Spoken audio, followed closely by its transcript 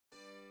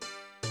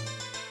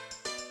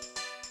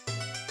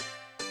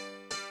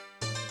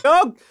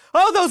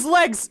Oh, those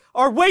legs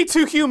are way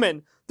too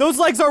human. Those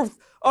legs are,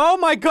 oh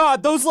my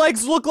god, those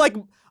legs look like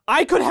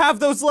I could have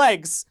those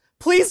legs.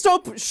 Please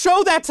don't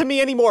show that to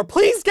me anymore.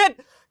 Please get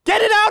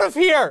it out of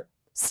here.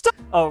 Stop.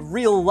 A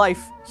real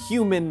life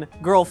human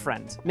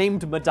girlfriend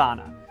named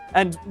Madonna.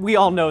 And we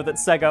all know that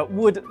Sega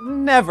would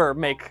never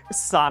make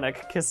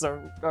Sonic kiss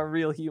a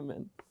real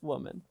human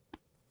woman.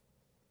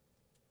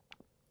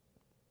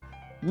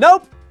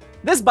 Nope!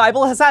 This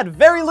Bible has had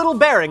very little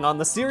bearing on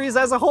the series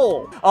as a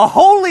whole. A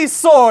holy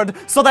sword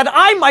so that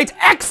I might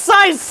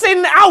excise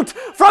sin out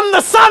from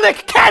the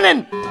Sonic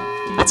canon!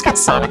 Let's get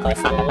sonically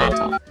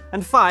fundamental.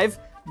 And 5,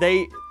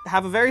 they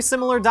have a very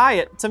similar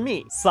diet to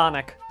me.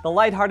 Sonic, the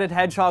lighthearted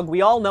hedgehog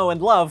we all know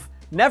and love,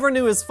 never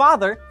knew his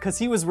father because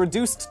he was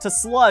reduced to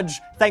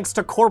sludge thanks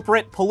to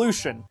corporate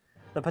pollution.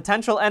 The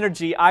potential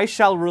energy I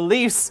shall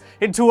release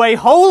into a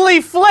holy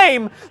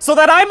flame so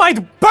that I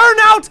might burn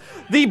out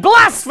the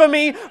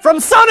blasphemy from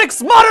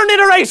Sonic's modern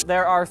iteration!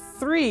 There are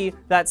 3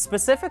 that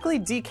specifically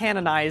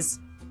decanonize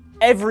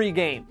every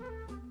game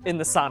in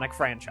the Sonic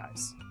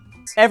franchise.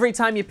 Every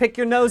time you pick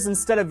your nose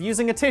instead of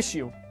using a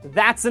tissue,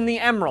 that's in the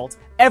Emerald.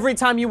 Every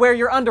time you wear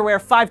your underwear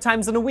 5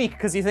 times in a week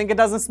because you think it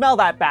doesn't smell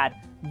that bad,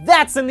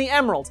 that's in the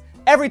Emerald.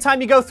 Every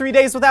time you go 3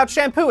 days without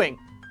shampooing.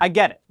 I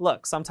get it.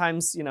 Look,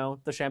 sometimes, you know,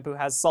 the shampoo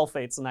has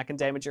sulfates and that can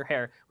damage your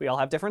hair. We all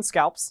have different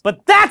scalps.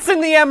 But that's in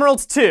the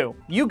Emerald too!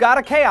 You got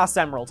a Chaos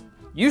Emerald.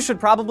 You should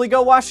probably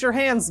go wash your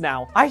hands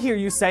now. I hear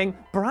you saying,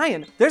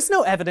 Brian, there's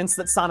no evidence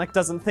that Sonic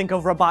doesn't think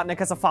of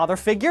Robotnik as a father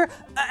figure.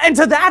 And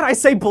to that I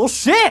say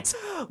bullshit!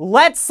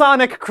 Let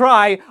Sonic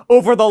cry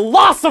over the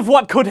loss of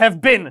what could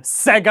have been,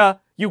 Sega,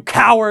 you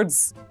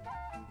cowards!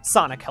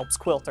 Sonic helps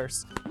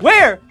quilters.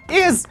 Where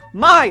is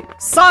my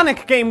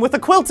Sonic game with a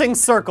quilting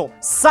circle?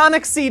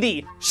 Sonic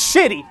CD,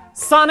 shitty.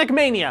 Sonic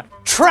Mania,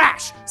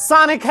 trash.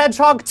 Sonic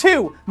Hedgehog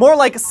 2, more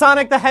like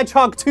Sonic the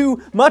Hedgehog 2,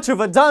 much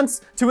of a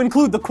dunce, to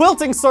include the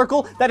quilting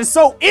circle that is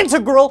so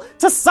integral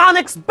to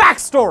Sonic's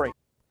backstory.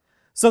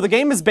 So the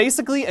game is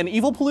basically an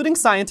evil polluting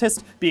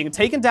scientist being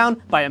taken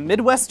down by a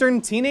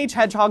Midwestern teenage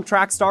hedgehog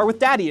track star with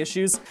daddy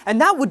issues, and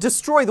that would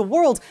destroy the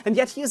world, and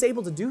yet he is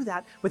able to do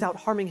that without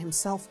harming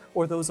himself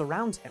or those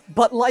around him.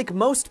 But like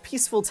most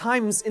peaceful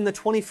times in the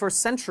 21st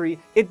century,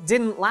 it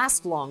didn't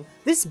last long.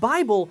 This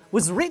Bible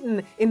was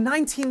written in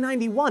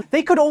 1991.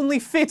 They could only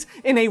fit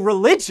in a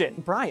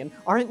religion. Brian,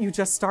 aren't you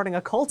just starting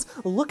a cult?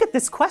 Look at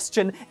this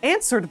question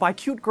answered by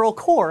Cute Girl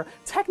Core.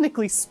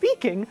 Technically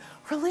speaking,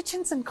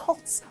 religions and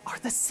cults are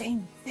the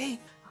same thing.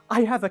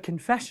 I have a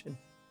confession.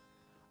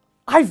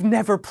 I've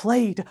never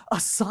played a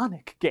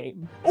Sonic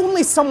game.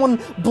 Only someone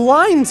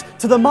blind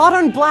to the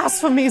modern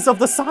blasphemies of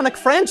the Sonic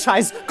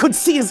franchise could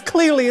see as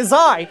clearly as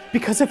I.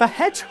 Because if a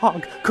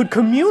hedgehog could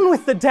commune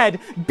with the dead,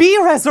 be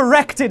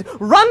resurrected,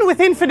 run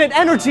with infinite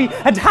energy,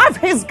 and have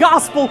his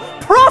gospel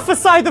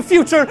prophesy the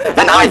future,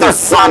 then either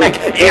Sonic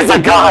is a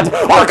god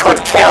or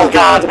could kill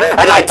God,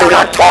 and I do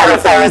not care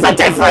if there is a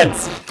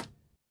difference.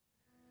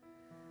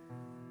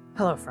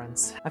 Hello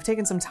friends. I've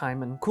taken some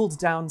time and cooled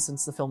down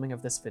since the filming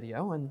of this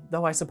video, and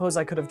though I suppose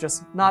I could have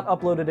just not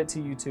uploaded it to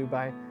YouTube,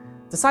 I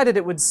decided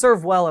it would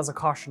serve well as a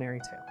cautionary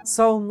tale.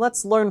 So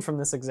let's learn from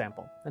this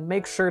example, and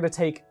make sure to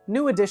take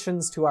new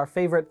additions to our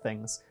favorite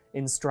things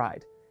in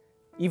stride,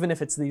 even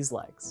if it's these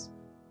legs.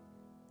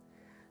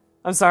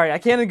 I'm sorry, I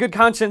can't in good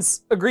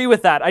conscience agree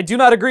with that. I do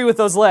not agree with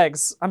those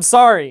legs. I'm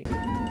sorry.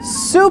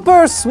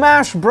 Super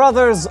Smash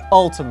Bros.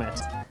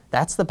 Ultimate.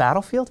 That's the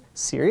battlefield?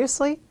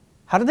 Seriously?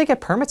 How did they get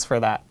permits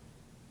for that?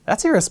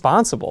 That's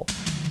irresponsible.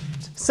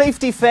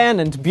 Safety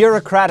fan and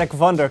bureaucratic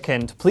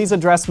wunderkind, please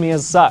address me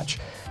as such.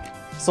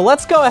 So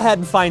let's go ahead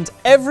and find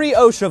every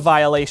OSHA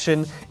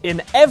violation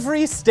in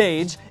every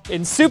stage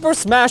in Super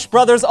Smash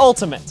Bros.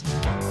 Ultimate.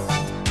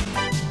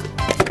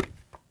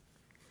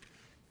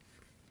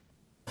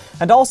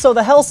 And also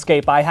the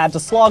hellscape I had to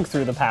slog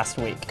through the past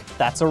week.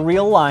 That's a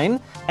real line.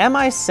 Am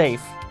I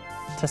safe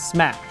to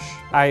smash?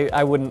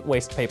 I wouldn't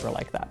waste paper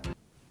like that.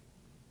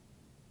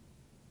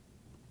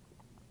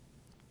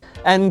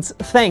 And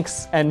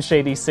thanks,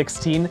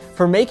 nshady16,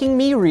 for making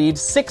me read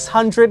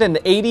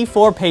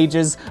 684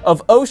 pages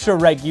of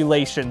OSHA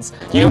regulations,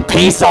 you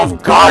piece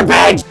of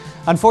garbage!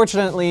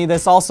 Unfortunately,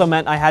 this also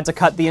meant I had to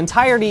cut the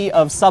entirety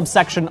of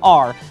subsection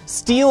R,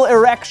 steel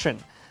erection.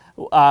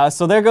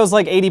 So there goes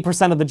like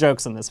 80% of the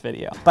jokes in this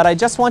video. But I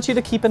just want you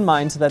to keep in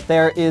mind that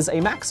there is a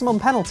maximum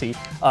penalty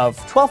of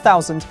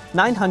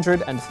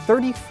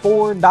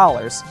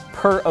 $12,934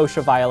 per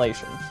OSHA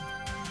violation.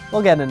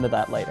 We'll get into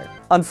that later.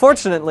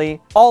 Unfortunately,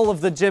 all of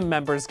the gym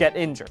members get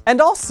injured. And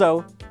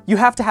also, you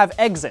have to have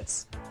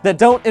exits that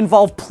don't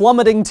involve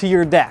plummeting to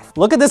your death.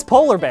 Look at this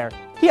polar bear.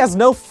 He has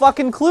no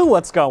fucking clue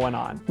what's going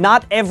on.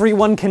 Not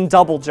everyone can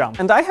double jump.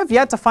 And I have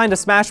yet to find a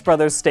Smash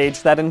Bros.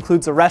 Stage that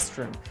includes a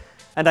restroom.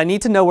 And I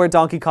need to know where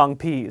Donkey Kong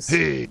pees.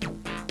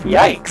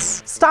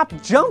 Yikes! Stop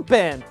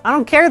jumping! I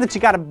don't care that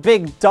you got a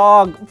big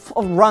dog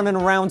running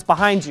around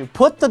behind you.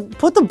 Put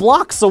the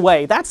blocks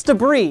away. That's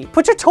debris.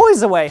 Put your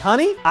toys away,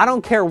 honey. I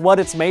don't care what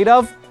it's made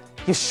of.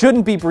 You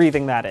shouldn't be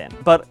breathing that in.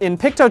 But in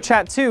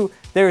PictoChat 2,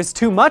 there is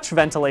too much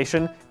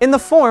ventilation in the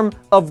form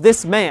of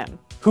this man,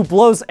 who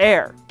blows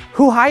air.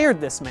 Who hired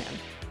this man?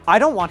 I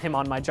don't want him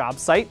on my job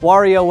site.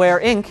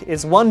 WarioWare Inc.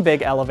 is one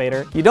big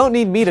elevator. You don't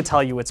need me to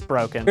tell you it's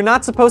broken. You're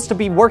not supposed to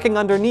be working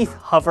underneath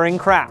hovering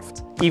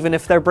craft, even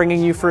if they're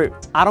bringing you fruit.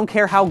 I don't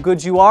care how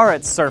good you are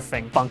at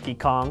surfing, Funky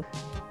Kong.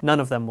 None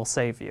of them will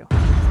save you.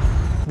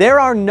 There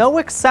are no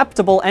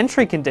acceptable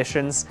entry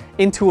conditions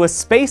into a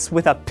space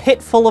with a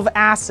pit full of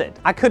acid.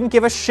 I couldn't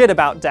give a shit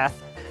about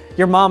death.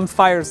 Your mom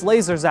fires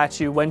lasers at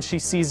you when she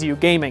sees you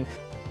gaming.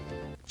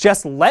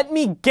 Just let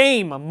me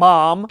game,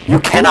 Mom. You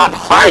cannot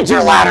hide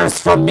your ladders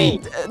from me!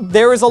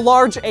 There is a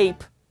large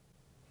ape.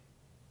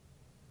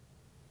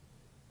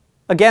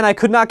 Again, I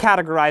could not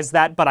categorize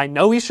that, but I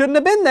know he shouldn't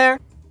have been there.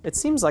 It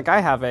seems like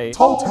I have a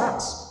tall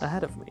task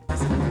ahead of me.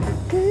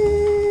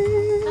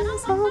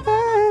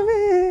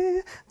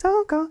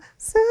 Don't go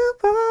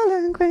simple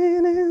and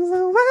green is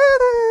the way.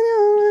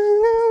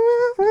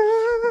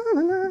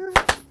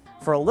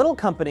 For a little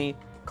company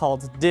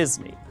called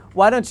Disney,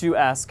 why don't you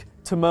ask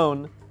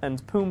Timon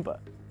and Pumbaa?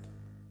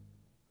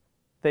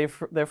 They're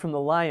from The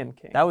Lion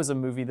King. That was a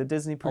movie that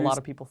Disney produced. A lot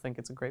of people think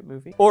it's a great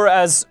movie. Or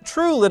as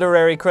true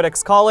literary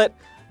critics call it,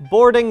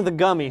 boarding the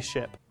gummy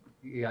ship.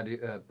 You gotta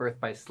do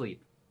Birth by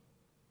Sleep.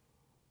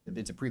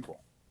 It's a prequel.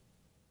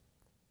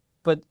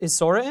 But is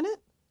Sora in it?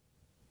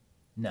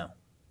 No.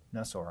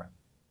 No Sora.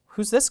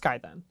 Who's this guy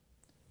then?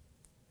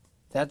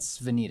 That's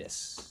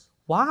Vanitas.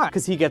 Why?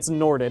 Because he gets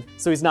Norded,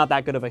 so he's not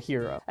that good of a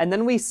hero. And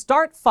then we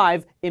start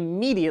 5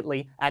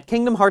 immediately at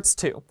Kingdom Hearts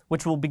 2,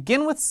 which will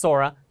begin with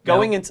Sora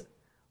going into...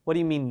 What do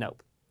you mean,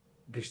 nope?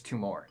 There's 2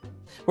 more.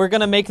 We're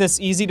gonna make this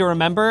easy to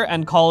remember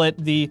and call it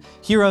the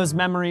Hero's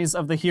Memories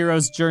of the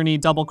Hero's Journey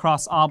Double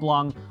Cross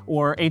Oblong,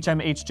 or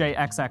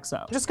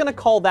HMHJXXO. I'm just gonna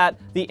call that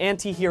the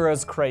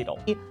Anti-Hero's Cradle,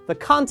 the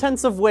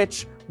contents of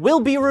which will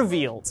be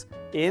revealed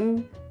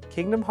in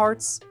Kingdom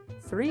Hearts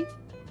 3?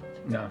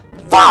 No.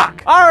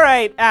 Fuck!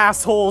 Alright,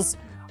 assholes.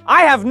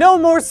 I have no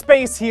more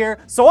space here,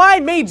 so I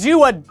made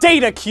you a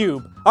data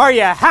cube. Are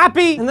you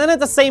happy? And then at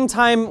the same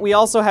time, we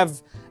also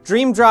have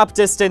Dream Drop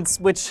Distance,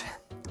 which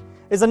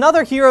is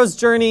another hero's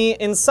journey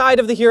inside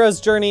of the hero's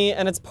journey,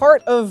 and it's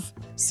part of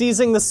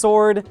seizing the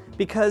sword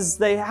because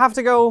they have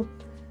to go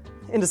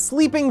into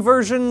sleeping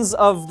versions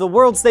of the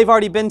worlds they've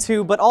already been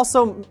to, but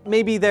also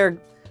maybe they're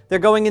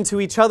going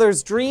into each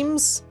other's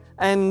dreams,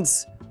 and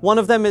one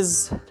of them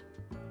is...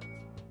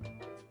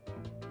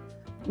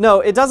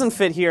 No, it doesn't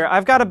fit here.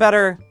 I've got a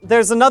better...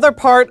 There's another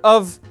part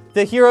of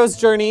the hero's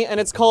journey, and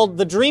it's called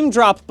the Dream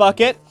Drop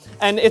Bucket,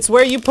 and it's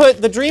where you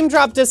put the Dream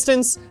Drop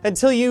Distance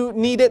until you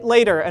need it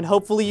later, and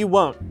hopefully you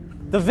won't.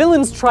 The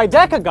villain's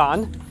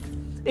tridecagon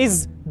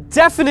is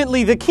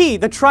definitely the key,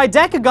 the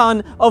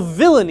tridecagon of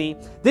villainy.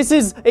 This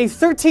is a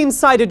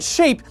 13-sided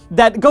shape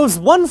that goes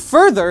one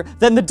further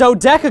than the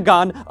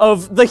dodecagon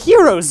of the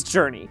hero's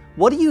journey.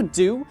 What do you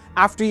do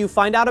after you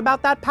find out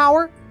about that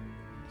power?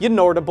 You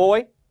Norda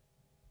boy.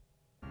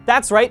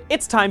 That's right,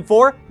 it's time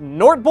for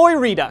Nortboy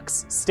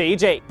Redux,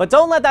 Stage 8. But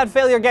don't let that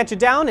failure get you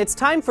down, it's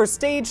time for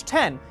Stage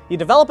 10. You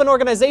develop an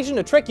organization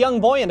to trick young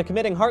boy into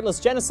committing heartless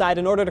genocide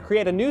in order to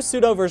create a new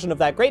pseudo-version of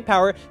that great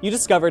power you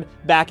discovered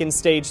back in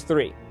Stage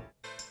 3.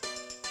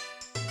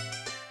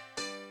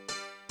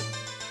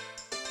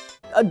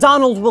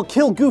 Donald will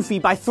kill Goofy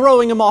by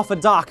throwing him off a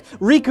dock.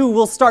 Riku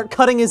will start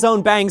cutting his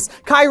own bangs.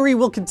 Kairi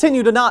will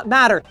continue to not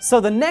matter. So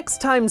the next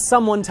time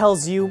someone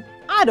tells you,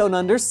 I don't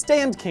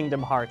understand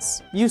Kingdom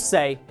Hearts, you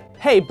say,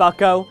 hey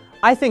bucko,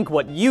 I think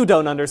what you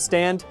don't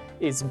understand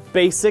is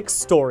basic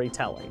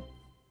storytelling.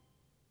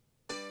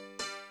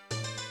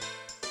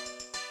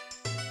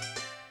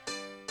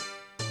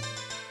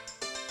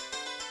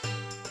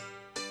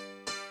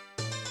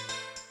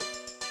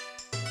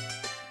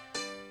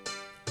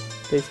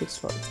 Basic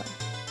storytelling.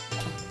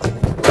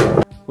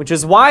 Which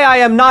is why I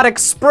am not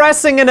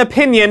expressing an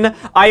opinion,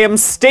 I am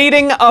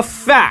stating a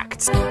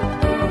fact.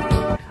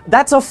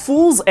 That's a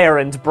fool's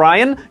errand,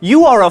 Brian.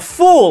 You are a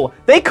fool.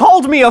 They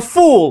called me a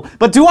fool,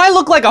 but do I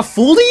look like a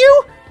fool to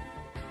you?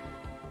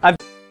 I've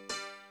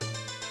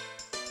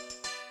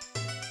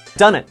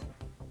done it.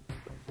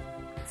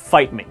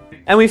 Fight me.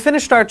 And we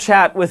finished our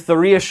chat with the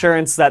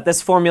reassurance that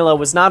this formula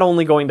was not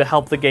only going to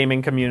help the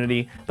gaming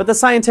community, but the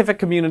scientific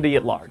community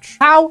at large.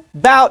 How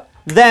about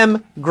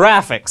them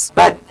graphics?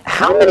 But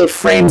how many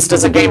frames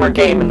does a gamer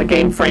game in the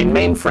game frame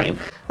mainframe?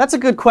 That's a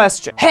good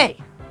question. Hey!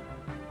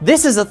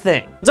 This is a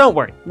thing. Don't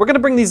worry, we're gonna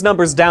bring these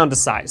numbers down to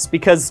size,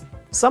 because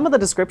some of the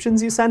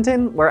descriptions you sent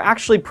in were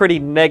actually pretty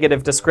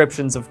negative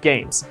descriptions of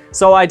games.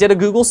 So I did a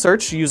Google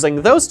search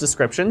using those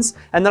descriptions,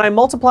 and then I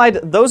multiplied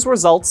those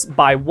results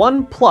by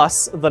 1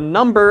 plus the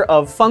number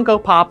of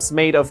Funko Pops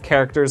made of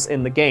characters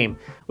in the game,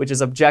 which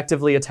is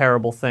objectively a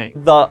terrible thing.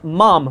 The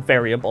mom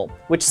variable,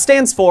 which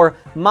stands for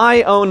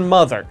my own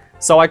mother.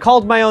 So I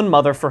called my own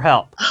mother for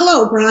help.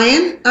 Hello,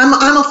 Brian.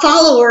 I'm a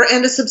follower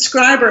and a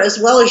subscriber as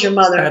well as your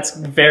mother. That's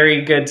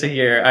very good to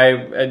hear.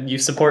 You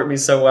support me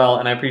so well,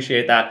 and I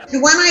appreciate that.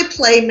 When I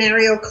play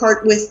Mario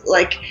Kart with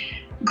like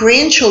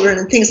grandchildren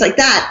and things like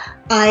that,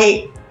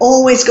 I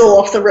always go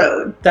off the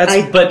road. But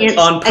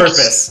on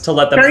purpose, to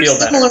let them very feel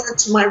better. similar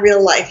to my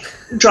real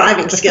life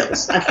driving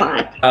skills, I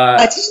find.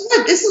 I tell you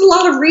what, this is a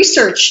lot of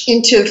research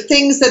into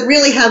things that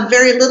really have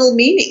very little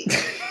meaning.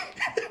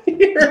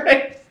 You're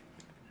right.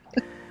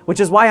 Which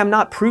is why I'm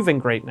not proving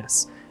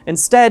greatness.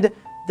 Instead,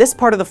 this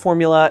part of the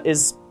formula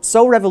is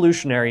so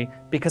revolutionary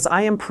because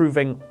I am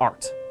proving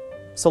art.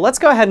 So let's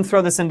go ahead and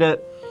throw this into...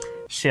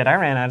 Shit, I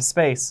ran out of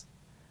space.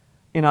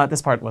 You know what,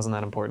 this part wasn't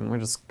that important. We're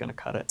just gonna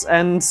cut it.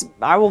 And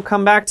I will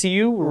come back to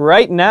you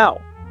right now.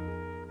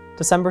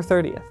 December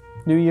 30th.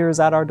 New Year is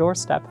at our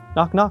doorstep.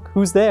 Knock knock,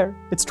 who's there?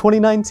 It's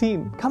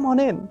 2019. Come on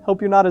in. Hope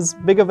you're not as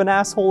big of an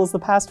asshole as the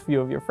past few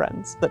of your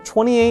friends. The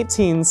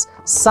 2018's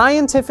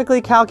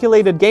scientifically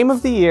calculated game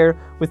of the year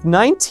with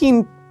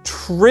 19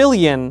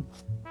 trillion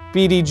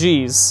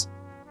BDGs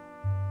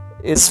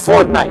is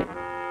Fortnite.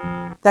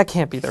 That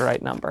can't be the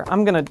right number.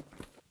 I'm gonna...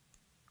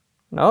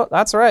 No,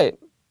 that's right.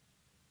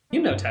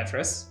 You know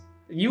Tetris.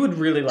 You would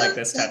really like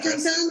this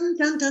Tetris.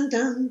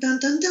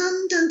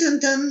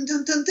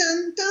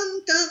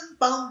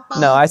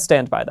 No, I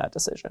stand by that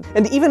decision.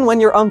 And even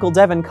when your Uncle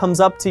Devin comes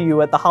up to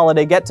you at the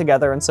holiday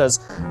get-together and says,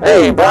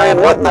 Hey, Brian,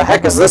 what in the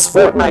heck is this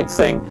Fortnite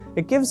thing?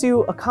 it gives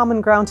you a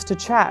common ground to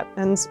chat,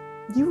 and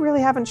you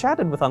really haven't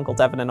chatted with Uncle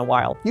Devin in a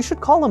while. You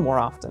should call him more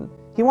often.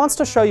 He wants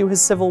to show you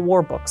his Civil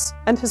War books,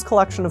 and his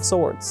collection of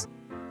swords.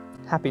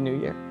 Happy New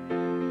Year.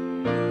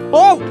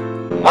 Oh!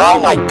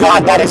 Oh my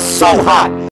god, that is so hot!